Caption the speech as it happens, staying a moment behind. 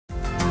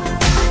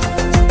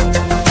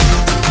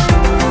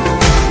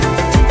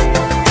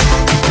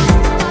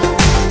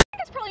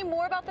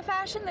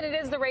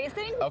the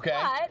racing. Okay.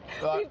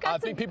 But we've got I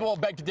think people will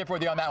beg to differ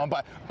with you on that one,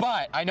 but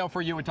I know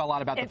for you it's a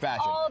lot about the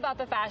fashion. It's all about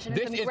the fashion.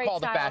 This is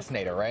called a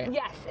fascinator, right?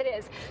 Yes, it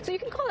is. So you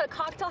can call it a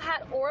cocktail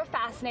hat or a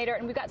fascinator,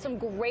 and we've got some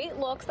great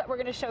looks that we're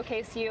going to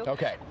showcase you.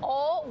 Okay.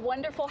 All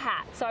wonderful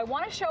hats. So I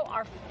want to show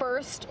our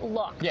first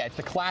look. Yeah, it's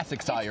the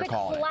classic style you're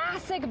calling it.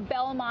 Classic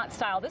Belmont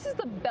style. This is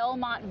the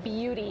Belmont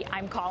Beauty,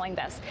 I'm calling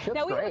this.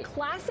 Now we have a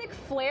classic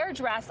flare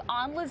dress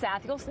on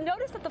Lizeth. You'll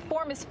notice that the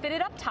form is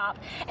fitted up top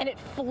and it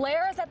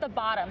flares at the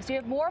bottom. So you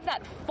have more of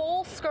that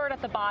full skirt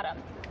at the bottom.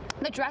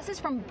 The dress is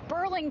from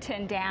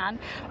Burlington, Dan.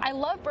 I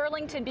love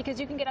Burlington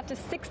because you can get up to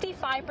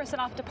 65%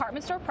 off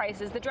department store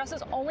prices. The dress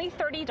is only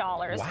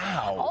 $30.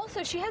 Wow.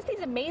 Also, she has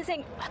these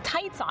amazing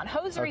tights on,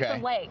 hosiery for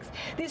legs.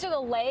 These are the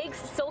legs,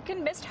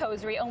 silken mist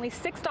hosiery, only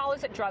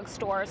 $6 at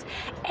drugstores.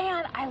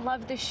 And I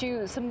love the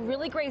shoes, some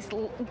really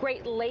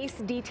great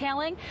lace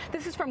detailing.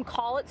 This is from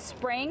Call It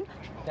Spring.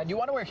 Now, do you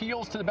want to wear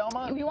heels to the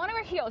Belmont? You want to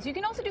wear heels. You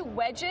can also do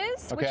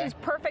wedges, which is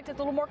perfect. It's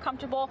a little more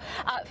comfortable.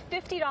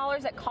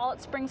 $50 at Call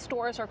It Spring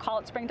stores or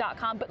callitspring.com.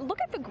 But look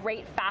at the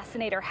great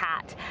Fascinator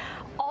hat.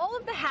 All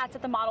of the hats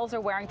that the models are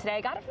wearing today,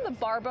 I got it from the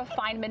Barbara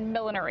Feynman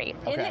Millinery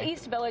in the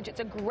East Village. It's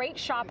a great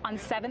shop on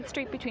 7th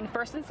Street between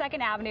 1st and 2nd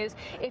Avenues.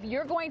 If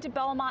you're going to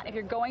Belmont, if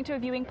you're going to a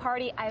viewing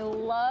party, I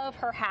love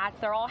her hats.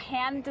 They're all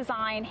hand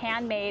designed,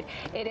 handmade.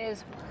 It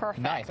is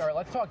perfect. Nice. All right,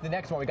 let's talk the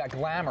next one. We got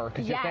glamour,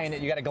 because you're saying that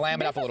you got to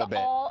glam it up a little bit. This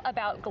is all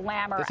about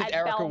glamour at Belmont.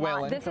 Erica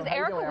Whelan. This is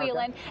Erica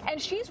Whelan, and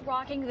she's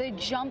rocking the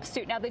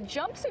jumpsuit. Now, the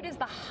jumpsuit is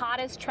the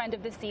hottest trend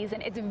of the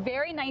season. It's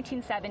very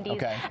 1970s.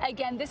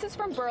 Again, this is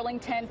from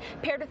Burlington,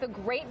 paired with a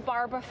great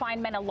Barbara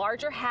Feynman, a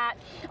larger hat.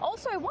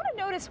 Also, I want to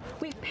notice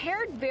we've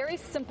paired very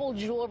simple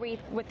jewelry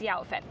with the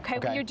outfit.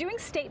 When you're doing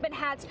statement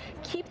hats,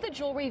 keep the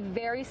jewelry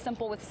very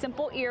simple with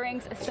simple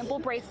earrings, a simple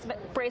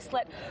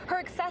bracelet. Her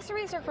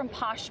accessories are from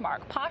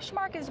Poshmark.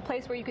 Poshmark is a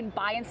place where you can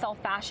buy and sell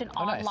fashion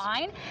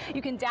online.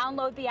 You can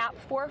download the app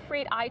for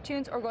free at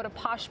iTunes or go to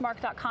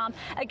Poshmark.com.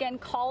 Again,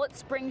 Call It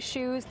Spring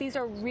shoes. These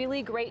are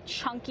really great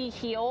chunky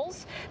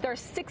heels. They're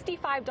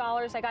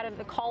 $65. I got it at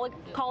the Call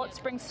It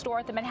Spring store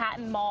at the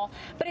Manhattan Mall.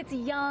 But it's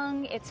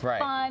young, it's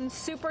fun,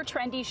 super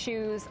trendy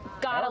shoes.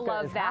 Gotta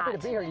love that. Happy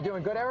to be here. You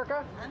doing good,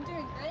 Erica? I'm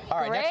doing great. All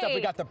right, next up we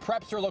got the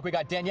prepster look. We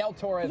got Danielle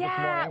Torres this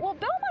morning. Well,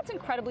 Belmont's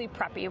incredibly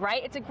preppy,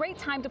 right? It's a great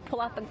time to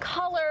pull out the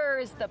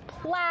colors, the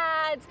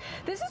plaids.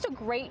 This is a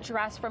great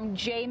dress from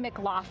J.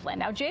 McLaughlin.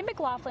 Now, J.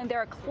 McLaughlin,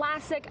 they're a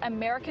classic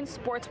American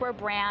sportswear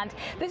brand.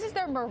 This is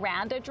their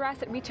Miranda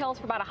dress. It retails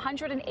for about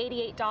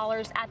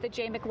 $188 at the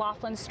J.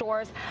 McLaughlin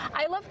stores.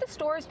 I love the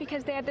stores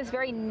because they have this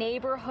very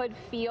neighborhood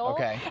feel.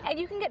 And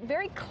you can get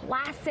very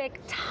classic,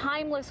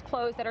 timeless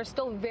clothes that are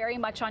still very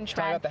much on trend.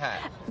 Talk about the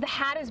hat. The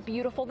hat is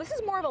beautiful. This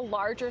is more of a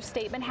larger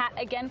statement hat,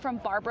 again, from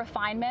Barbara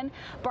Feynman.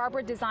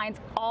 Barbara designs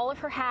all of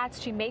her hats.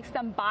 She makes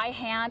them by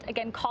hand.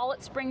 Again, Call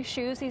It Spring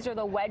shoes. These are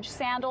the wedge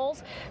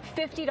sandals,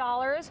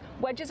 $50.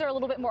 Wedges are a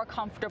little bit more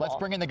comfortable. Let's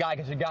bring in the guy,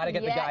 because you got to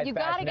get the guys. You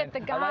got to get the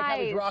guys. I like how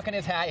he's rocking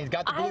his hat. He's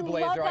got the blue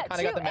blazer. I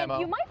kind of got the memo.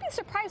 And you might be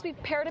surprised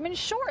we've paired him in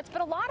shorts,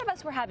 but a lot of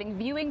us were having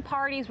viewing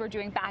parties. We're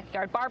doing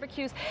backyard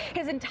barbecues.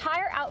 His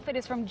entire outfit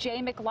is from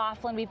J.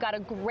 McLaughlin. We've got a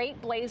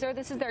great blazer.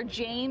 This is their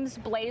James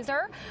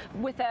blazer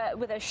with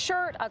a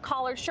shirt, a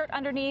collared shirt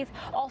underneath.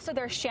 Also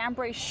their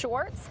chambray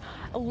shorts.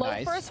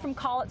 Loafers from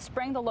Call It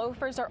Spring. The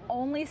loafers are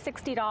only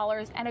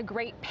 $60, and a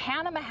great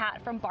Panama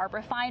hat from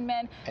Barbara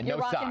Feynman. And no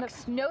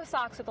socks. No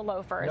socks with the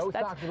loafers. No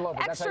socks with the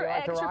loafers. Extra,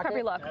 That's how you like to rock preppy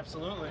it? look.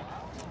 Absolutely.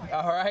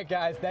 All right,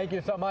 guys. Thank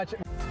you so much.